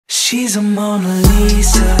She's a Mona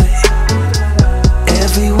Lisa.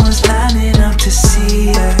 Everyone's lining up to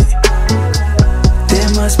see her. There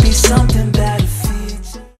must be something about her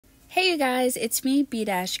feature. Hey you guys, it's me,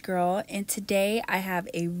 Bdash girl, and today I have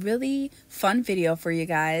a really fun video for you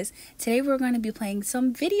guys. Today we're going to be playing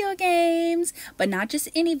some video games, but not just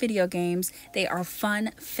any video games. They are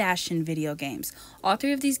fun fashion video games. All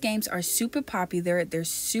three of these games are super popular, they're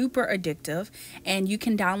super addictive, and you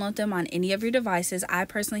can download them on any of your devices. I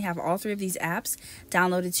personally have all three of these apps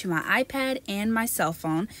downloaded to my iPad and my cell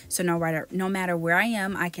phone, so no matter where I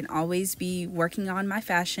am, I can always be working on my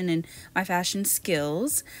fashion and my fashion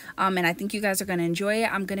skills. And I think you guys are going to enjoy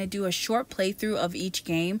it. I'm going to do a short playthrough of each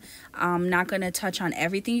game. I'm not going to touch on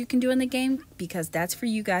everything you can do in the game because that's for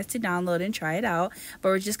you guys to download and try it out. But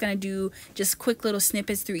we're just going to do just quick little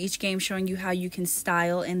snippets through each game showing you how you can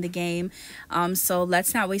style in the game. So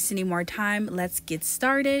let's not waste any more time. Let's get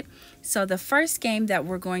started. So the first game that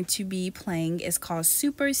we're going to be playing is called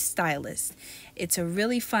Super Stylist. It's a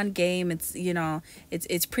really fun game. It's, you know,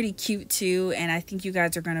 it's pretty cute too, and I think you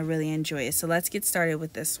guys are going to really enjoy it. So let's get started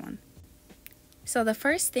with this one. So the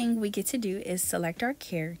first thing we get to do is select our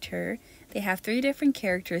character. They have 3 different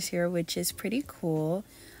characters here, which is pretty cool.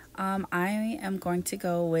 I am going to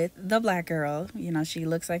go with the black girl. You know, she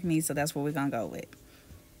looks like me, so that's what we're going to go with.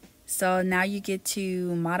 So now you get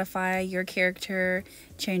to modify your character,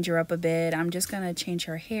 change her up a bit. I'm just going to change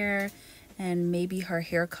her hair and maybe her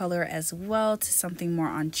hair color as well to something more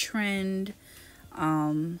on trend.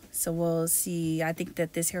 So we'll see. I think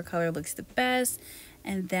that this hair color looks the best.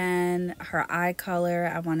 And then her eye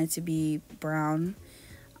color, I want it to be brown.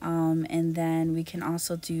 And then we can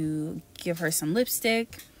also give her some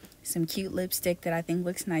lipstick, some cute lipstick that I think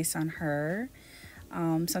looks nice on her.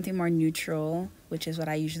 Something more neutral, which is what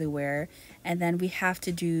I usually wear. And then we have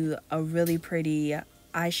to do a really pretty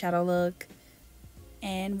eyeshadow look.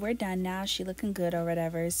 And we're done now. She looking good or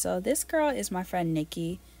whatever. So this girl is my friend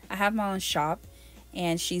Nikki. I have my own shop,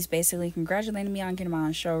 and she's basically congratulating me on getting my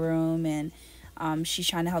own showroom, and she's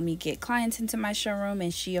trying to help me get clients into my showroom,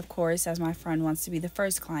 and she, of course, as my friend, wants to be the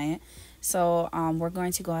first client. So we're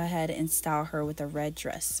going to go ahead and style her with a red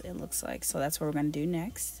dress, it looks like. So that's what we're going to do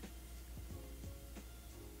next.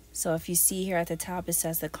 So if you see here at the top, it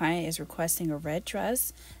says the client is requesting a red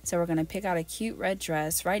dress. So we're going to pick out a cute red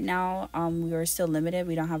dress. Right now, we are still limited.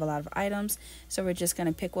 We don't have a lot of items. So we're just going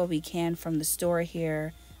to pick what we can from the store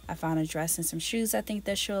here. I found a dress and some shoes I think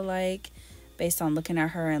that she'll like. Based on looking at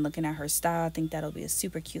her and looking at her style, I think that'll be a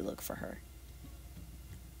super cute look for her.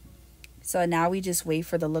 So now we just wait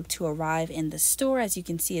for the look to arrive in the store. As you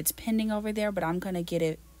can see, it's pending over there, but I'm going to get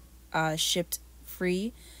it shipped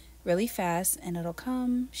free really fast, and it'll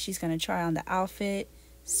come. She's going to try on the outfit,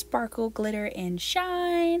 sparkle, glitter, and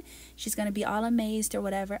shine. She's going to be all amazed or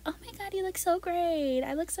whatever. Oh my god, you look so great.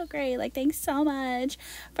 I look so great. Like, thanks so much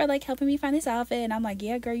for like helping me find this outfit. And I'm like,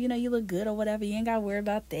 yeah girl, you know you look good or whatever. You ain't got to worry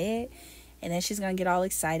about that. And then she's going to get all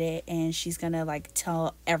excited, and she's going to like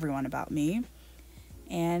tell everyone about me.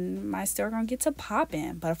 And my store going to get to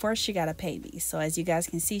popping. But first she got to pay me. So as you guys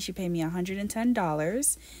can see, she paid me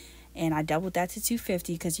 $110. And I doubled that to $250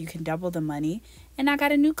 because you can double the money. And I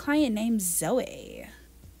got a new client named Zoe.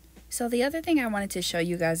 So the other thing I wanted to show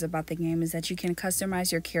you guys about the game is that you can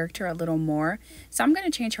customize your character a little more. So I'm going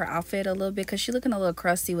to change her outfit a little bit because she's looking a little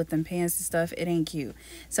crusty with them pants and stuff. It ain't cute.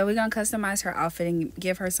 So we're going to customize her outfit and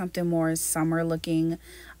give her something more summer looking.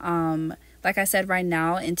 Like I said, right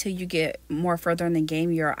now, until you get more further in the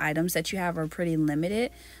game, your items that you have are pretty limited.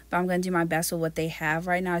 But I'm going to do my best with what they have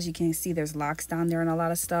right now. As you can see, there's locks down there and a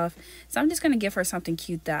lot of stuff. So I'm just going to give her something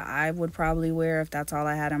cute that I would probably wear if that's all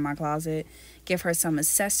I had in my closet. Give her some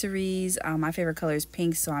accessories. My favorite color is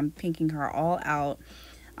pink, so I'm pinking her all out.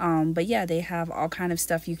 But yeah, they have all kind of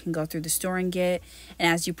stuff you can go through the store and get.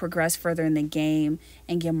 And as you progress further in the game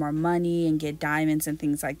and get more money and get diamonds and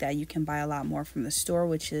things like that, you can buy a lot more from the store,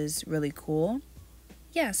 which is really cool.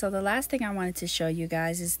 Yeah, so the last thing I wanted to show you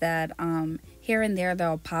guys is that here and there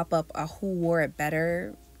they'll pop up a Who Wore It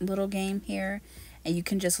Better little game here. And you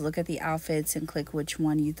can just look at the outfits and click which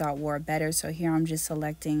one you thought wore it better. So here I'm just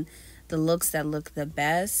selecting the looks that look the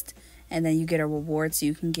best. And then you get a reward so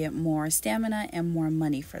you can get more stamina and more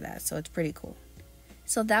money for that. So it's pretty cool.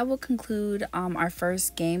 So that will conclude our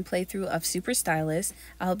first game playthrough of Super Stylist.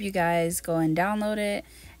 I hope you guys go and download it.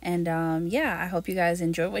 And yeah, I hope you guys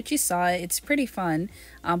enjoyed what you saw. It's pretty fun.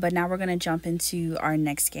 But now we're going to jump into our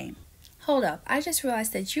next game. Hold up, I just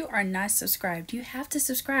realized that you are not subscribed. You have to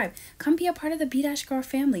subscribe. Come be a part of the Bdash Girl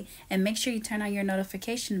family and make sure you turn on your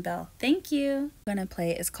notification bell. Thank you. I'm gonna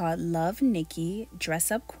play, it's called Love Nikki,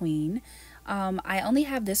 Dress Up Queen. I only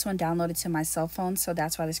have this one downloaded to my cell phone, so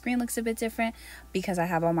that's why the screen looks a bit different, because I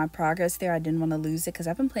have all my progress there. I didn't want to lose it because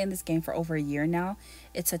I've been playing this game for over a year now.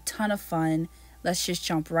 It's a ton of fun. Let's just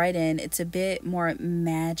jump right in. It's a bit more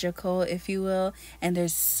magical, if you will, and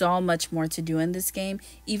there's so much more to do in this game,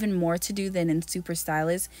 even more to do than in Super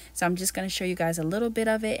Stylist. So I'm just going to show you guys a little bit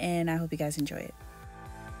of it, and I hope you guys enjoy it.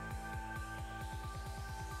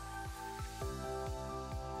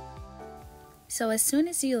 So as soon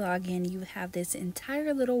as you log in, you have this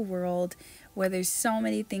entire little world where there's so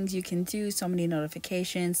many things you can do, so many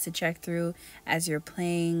notifications to check through as you're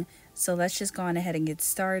playing. So let's just go on ahead and get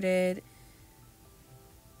started.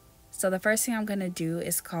 So the first thing I'm going to do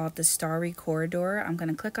is called the Starry Corridor. I'm going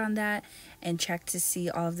to click on that and check to see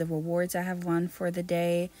all of the rewards I have won for the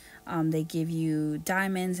day. They give you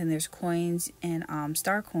diamonds, and there's coins and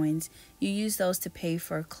star coins. You use those to pay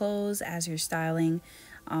for clothes as you're styling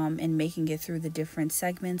and making it through the different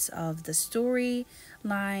segments of the story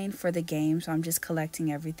line for the game. So I'm just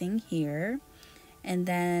collecting everything here. And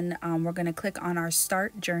then we're going to click on our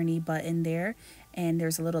Start Journey button there. And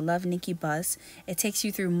there's a little Love Nikki bus. It takes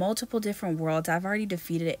you through multiple different worlds. I've already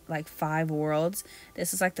defeated like 5 worlds.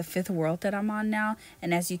 This is like the 5th world that I'm on now.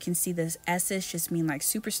 And as you can see, this S's just mean like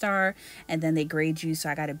superstar. And then they grade you. So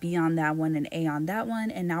I got a B on that one and A on that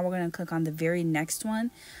one. And now we're going to click on the very next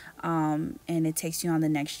one. And it takes you on the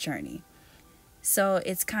next journey. So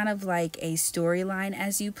it's kind of like a storyline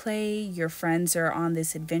as you play. Your friends are on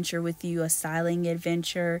this adventure with you, a styling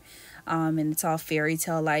adventure, and it's all fairy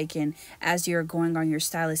tale like. And as you're going on your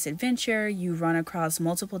stylist adventure, you run across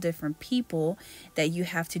multiple different people that you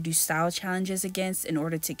have to do style challenges against in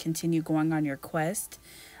order to continue going on your quest.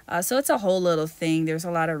 So it's a whole little thing. There's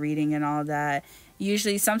a lot of reading and all that.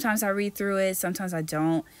 Usually, sometimes I read through it, sometimes I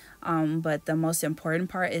don't. But the most important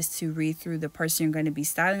part is to read through the person you're going to be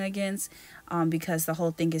styling against, because the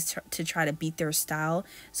whole thing is to try to beat their style.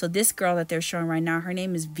 So this girl that they're showing right now, her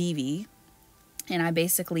name is Vivi. And I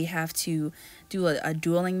basically have to do a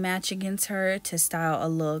dueling match against her to style a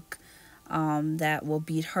look that will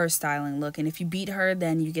beat her styling look. And if you beat her,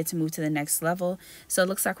 then you get to move to the next level. So it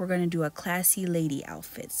looks like we're going to do a classy lady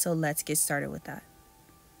outfit. So let's get started with that.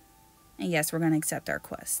 And yes, we're going to accept our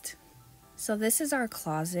quest. So this is our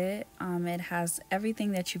closet. It has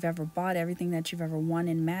everything that you've ever bought, everything that you've ever won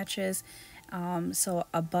in matches. So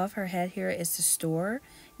above her head here is the store.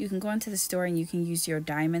 You can go into the store and you can use your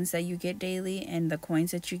diamonds that you get daily and the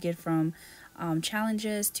coins that you get from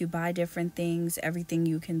challenges to buy different things. Everything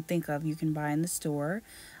you can think of you can buy in the store.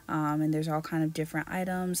 And there's all kind of different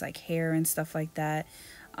items like hair and stuff like that.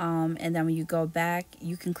 And then when you go back,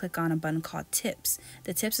 you can click on a button called Tips.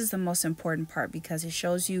 The tips is the most important part because it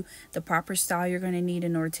shows you the proper style you're going to need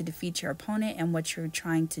in order to defeat your opponent and what you're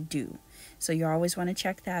trying to do. So you always want to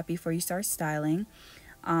check that before you start styling.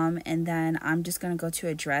 And then I'm just going to go to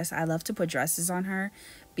a dress. I love to put dresses on her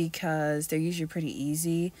because they're usually pretty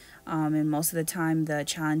easy. And most of the time the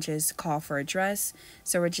challenges call for a dress.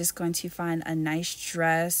 So we're just going to find a nice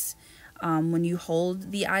dress. When you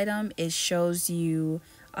hold the item, it shows you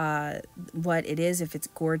what it is, if it's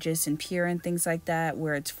gorgeous and pure and things like that,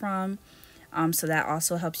 where it's from. So that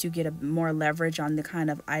also helps you get more leverage on the kind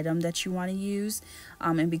of item that you want to use.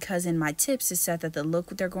 And because in my tips it said that the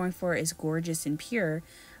look they're going for is gorgeous and pure,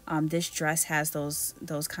 this dress has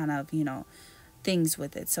those kind of, you know, things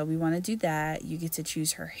with it. So we want to do that. You get to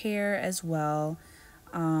choose her hair as well.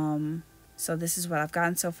 So this is what I've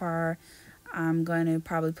gotten so far. I'm going to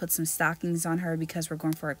probably put some stockings on her because we're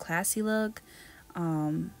going for a classy look.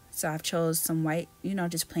 So I've chose some white, you know,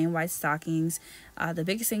 just plain white stockings. The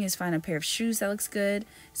biggest thing is find a pair of shoes that looks good.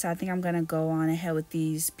 So I think I'm going to go on ahead with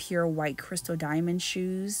these pure white crystal diamond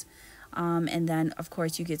shoes. And then, of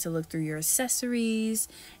course, you get to look through your accessories.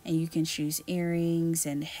 And you can choose earrings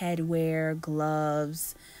and headwear,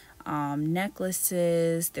 gloves,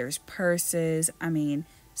 necklaces. There's purses. I mean,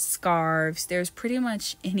 scarves. There's pretty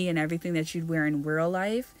much any and everything that you'd wear in real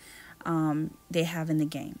life. They have in the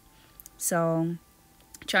game. So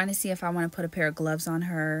trying to see if I want to put a pair of gloves on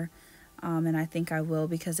her, and I think I will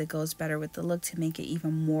because it goes better with the look to make it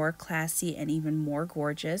even more classy and even more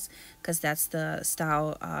gorgeous, because that's the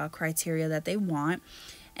style criteria that they want.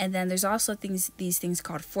 And then there's also these things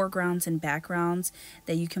called foregrounds and backgrounds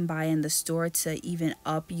that you can buy in the store to even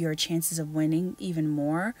up your chances of winning even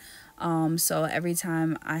more. So every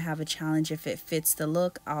time I have a challenge, if it fits the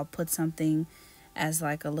look, I'll put something as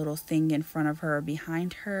like a little thing in front of her or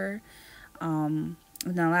behind her. And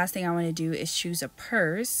the last thing I want to do is choose a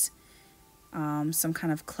purse. Some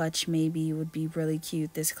kind of clutch maybe would be really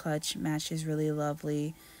cute. This clutch matches really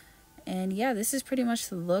lovely. And yeah, this is pretty much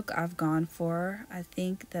the look I've gone for. I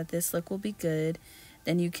think that this look will be good.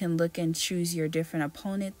 Then you can look and choose your different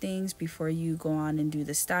opponent things before you go on and do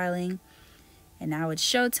the styling. And now it's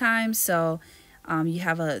showtime. So you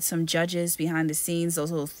have some judges behind the scenes. Those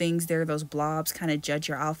little things there, those blobs, kind of judge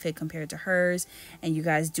your outfit compared to hers. And you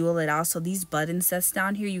guys duel it out. So these buttons that's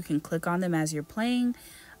down here, you can click on them as you're playing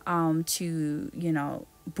to, you know,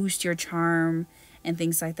 boost your charm and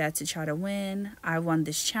things like that to try to win. I won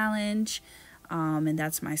this challenge. And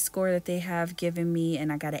that's my score that they have given me.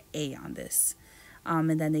 And I got an A on this.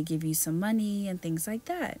 And then they give you some money and things like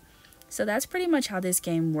that. So that's pretty much how this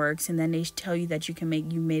game works. And then they tell you that you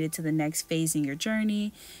made it to the next phase in your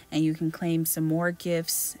journey, and you can claim some more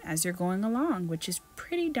gifts as you're going along, which is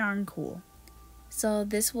pretty darn cool. So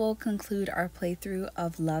this will conclude our playthrough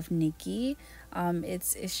of Love Nikki.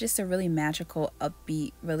 It's just a really magical,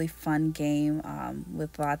 upbeat, really fun game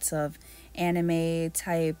with lots of anime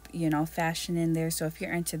type, you know, fashion in there. So if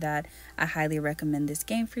you're into that, I highly recommend this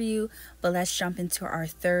game for you. But let's jump into our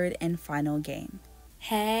third and final game.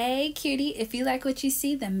 Hey cutie, if you like what you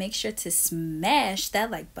see, then make sure to smash that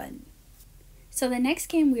like button. So the next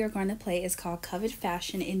game we are going to play is called Covet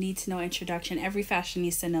Fashion. It needs no introduction. Every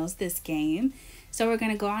fashionista knows this game. So we're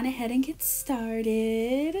going to go on ahead and get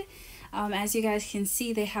started. As you guys can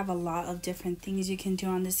see, they have a lot of different things you can do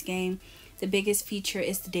on this game. The biggest feature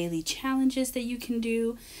is the daily challenges that you can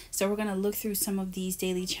do. So we're going to look through some of these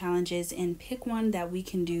daily challenges and pick one that we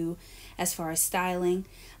can do as far as styling.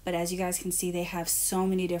 But as you guys can see, they have so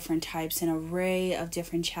many different types, an array of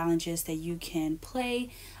different challenges that you can play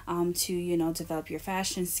to, you know, develop your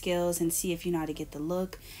fashion skills and see if you know how to get the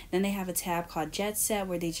look. Then they have a tab called Jet Set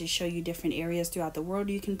where they just show you different areas throughout the world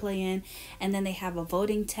you can play in. And then they have a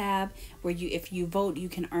voting tab where if you vote, you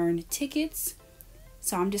can earn tickets.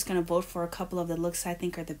 So I'm just going to vote for a couple of the looks I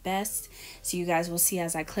think are the best. So you guys will see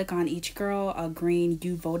as I click on each girl, a green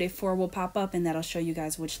you voted for will pop up, and that'll show you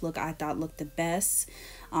guys which look I thought looked the best.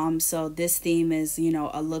 So this theme is, you know,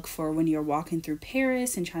 a look for when you're walking through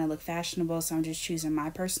Paris and trying to look fashionable. So I'm just choosing my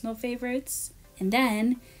personal favorites. And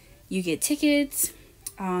then you get tickets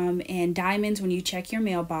and diamonds when you check your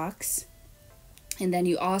mailbox. And then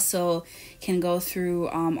you also can go through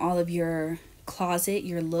all of your closet,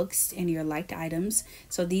 your looks, and your liked items.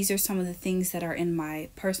 So these are some of the things that are in my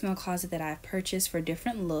personal closet that I've purchased for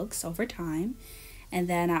different looks over time. And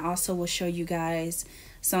then I also will show you guys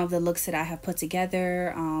some of the looks that I have put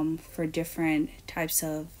together for different types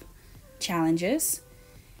of challenges.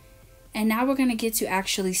 And now we're going to get to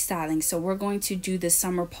actually styling. So we're going to do the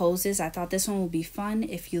summer poses. I thought this one will be fun.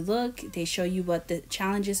 If you look, they show you what the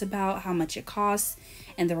challenge is about, how much it costs,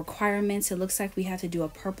 and the requirements. It looks like we have to do a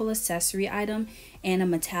purple accessory item and a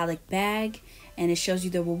metallic bag. And it shows you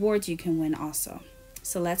the rewards you can win also.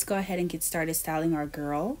 So let's go ahead and get started styling our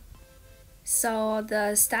girl. So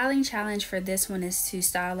the styling challenge for this one is to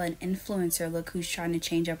style an influencer look who's trying to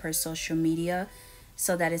change up her social media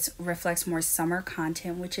so that it reflects more summer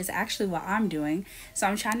content, which is actually what I'm doing. So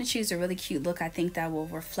I'm trying to choose a really cute look I think that will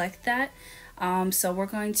reflect that. So we're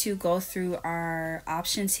going to go through our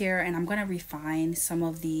options here, and I'm going to refine some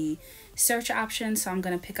of the search options. So I'm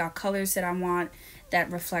going to pick out colors that I want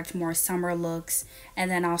that reflect more summer looks, and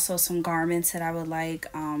then also some garments that I would like.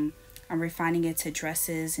 I'm refining it to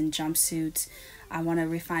dresses and jumpsuits. I want to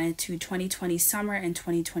refine it to 2020 summer and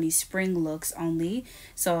 2020 spring looks only.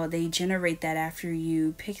 So they generate that after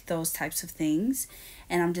you pick those types of things.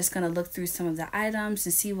 And I'm just going to look through some of the items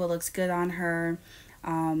and see what looks good on her.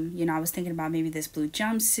 You know, I was thinking about maybe this blue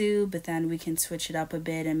jumpsuit, but then we can switch it up a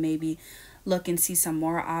bit and maybe look and see some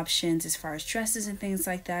more options as far as dresses and things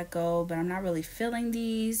like that go. But I'm not really feeling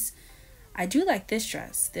these. I do like this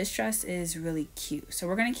dress. This dress is really cute. So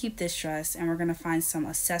we're going to keep this dress, and we're going to find some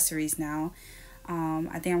accessories now.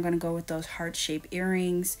 I think I'm going to go with those heart-shaped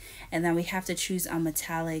earrings. And then we have to choose a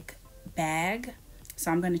metallic bag.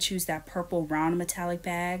 So I'm going to choose that purple round metallic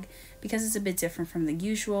bag because it's a bit different from the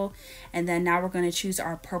usual. And then now we're going to choose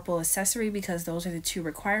our purple accessory because those are the two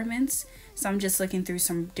requirements. So I'm just looking through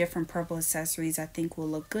some different purple accessories I think will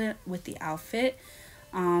look good with the outfit.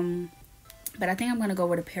 But I think I'm going to go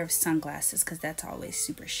with a pair of sunglasses because that's always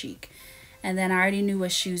super chic. And then I already knew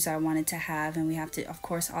what shoes I wanted to have. And we have to, of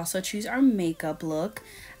course, also choose our makeup look.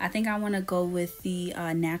 I think I want to go with the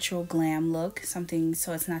natural glam look. Something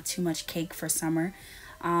so it's not too much cake for summer.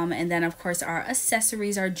 And then, of course, our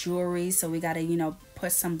accessories, our jewelry. So we got to, you know,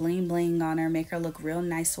 put some bling bling on her, make her look real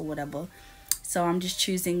nice or whatever. So I'm just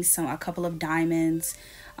choosing a couple of diamonds,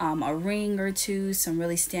 a ring or two, some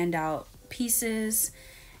really standout pieces.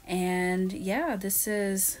 And yeah, this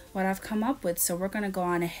is what I've come up with. So we're going to go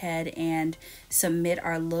on ahead and submit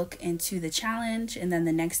our look into the challenge. And then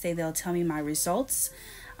the next day they'll tell me my results.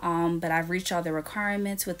 but I've reached all the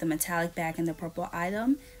requirements with the metallic bag and the purple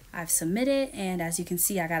item. I've submitted, and as you can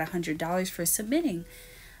see, I got $100 for submitting.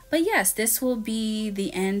 But yes, this will be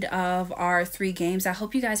the end of our 3 games. I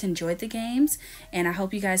hope you guys enjoyed the games, and I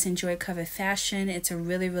hope you guys enjoyed Covet Fashion. It's a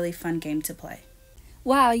really, really fun game to play.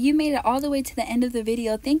 Wow, you made it all the way to the end of the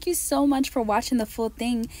video. Thank you so much for watching the full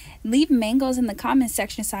thing. Leave mangoes in the comment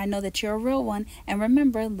section so I know that you're a real one. And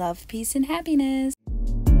remember, love, peace, and happiness.